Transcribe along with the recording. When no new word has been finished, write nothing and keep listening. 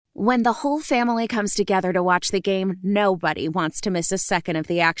When the whole family comes together to watch the game, nobody wants to miss a second of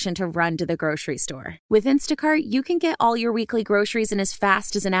the action to run to the grocery store. With Instacart, you can get all your weekly groceries in as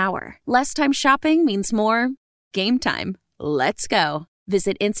fast as an hour. Less time shopping means more game time. Let's go.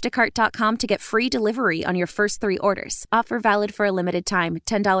 Visit instacart.com to get free delivery on your first 3 orders. Offer valid for a limited time.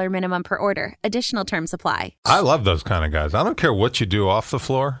 $10 minimum per order. Additional terms apply. I love those kind of guys. I don't care what you do off the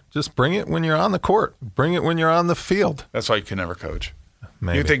floor. Just bring it when you're on the court. Bring it when you're on the field. That's why you can never coach.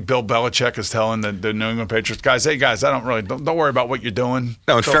 Maybe. You think Bill Belichick is telling the New England Patriots guys, hey, guys, don't worry about what you're doing.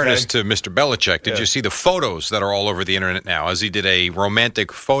 No, in It's fairness okay. to Mr. Belichick, did you see the photos that are all over the internet now as he did a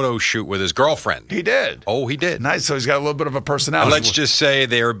romantic photo shoot with his girlfriend? He did. Oh, he did. Nice. So he's got a little bit of a personality. And let's just say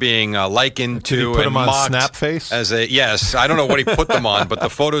they are being likened to Did he put and them on mocked Snapface? as a yes. I don't know what he put them on, but the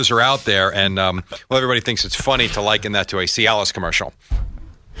photos are out there, and everybody thinks it's funny to liken that to a Cialis commercial.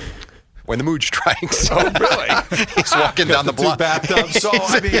 When the mood strikes. Oh, really? He's walking down the block. Two bathtubs. So,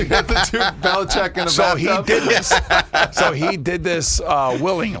 I mean, got the two Belichick in a So he bathtub. did this. So he did this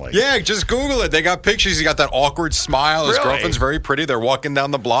willingly. Yeah, just Google it. They got pictures. He got that awkward smile. His Really? girlfriend's very pretty. They're walking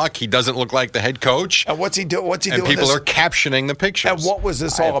down the block. He doesn't look like the head coach. And what's he doing? What's he And doing? people this? are captioning the pictures. And what was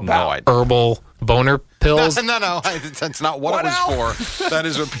this I all have about? No idea. Herbal boner pills. No. That's not what it was else? for. That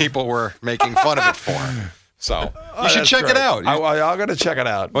is what people were making fun of it for. So you should That's check great. it out. I'm going to check it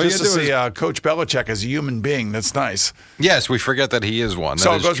out. All you Just to gotta do see Coach Belichick as a human being. That's nice. Yes, we forget that he is one. So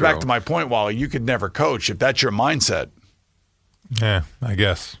That it is goes true. back to my point, Wally. You could never coach if that's your mindset. Yeah, I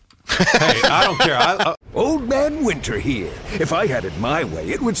guess. Hey, I don't care. Old Man Winter here. If I had it my way,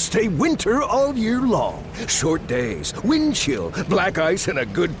 it would stay winter all year long. Short days, wind chill, black ice, and a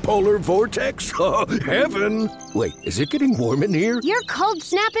good polar vortex. Oh, heaven. Wait, is it getting warm in here? Your cold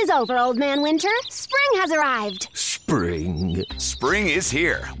snap is over, Old Man Winter. Spring has arrived. Spring. Spring is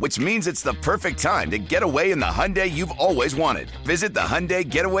here, which means it's the perfect time to get away in the Hyundai you've always wanted. Visit the Hyundai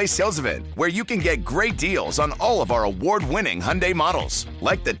Getaway Sales Event, where you can get great deals on all of our award-winning Hyundai models,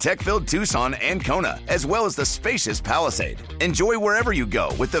 like the tech-filled Tucson and Kona, as well as the spacious Palisade. Enjoy wherever you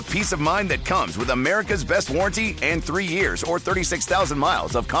go with the peace of mind that comes with America's best warranty and 3 years or 36,000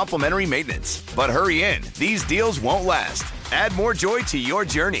 miles of complimentary maintenance. But hurry in, these deals won't last. Add more joy to your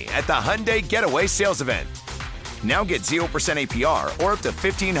journey at the Hyundai Getaway Sales Event. Now get 0% APR or up to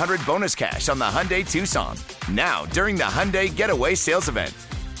 $1,500 bonus cash on the Hyundai Tucson. Now, during the Hyundai Getaway Sales Event.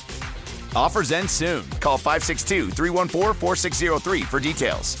 Offers end soon. Call 562-314-4603 for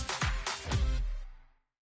details.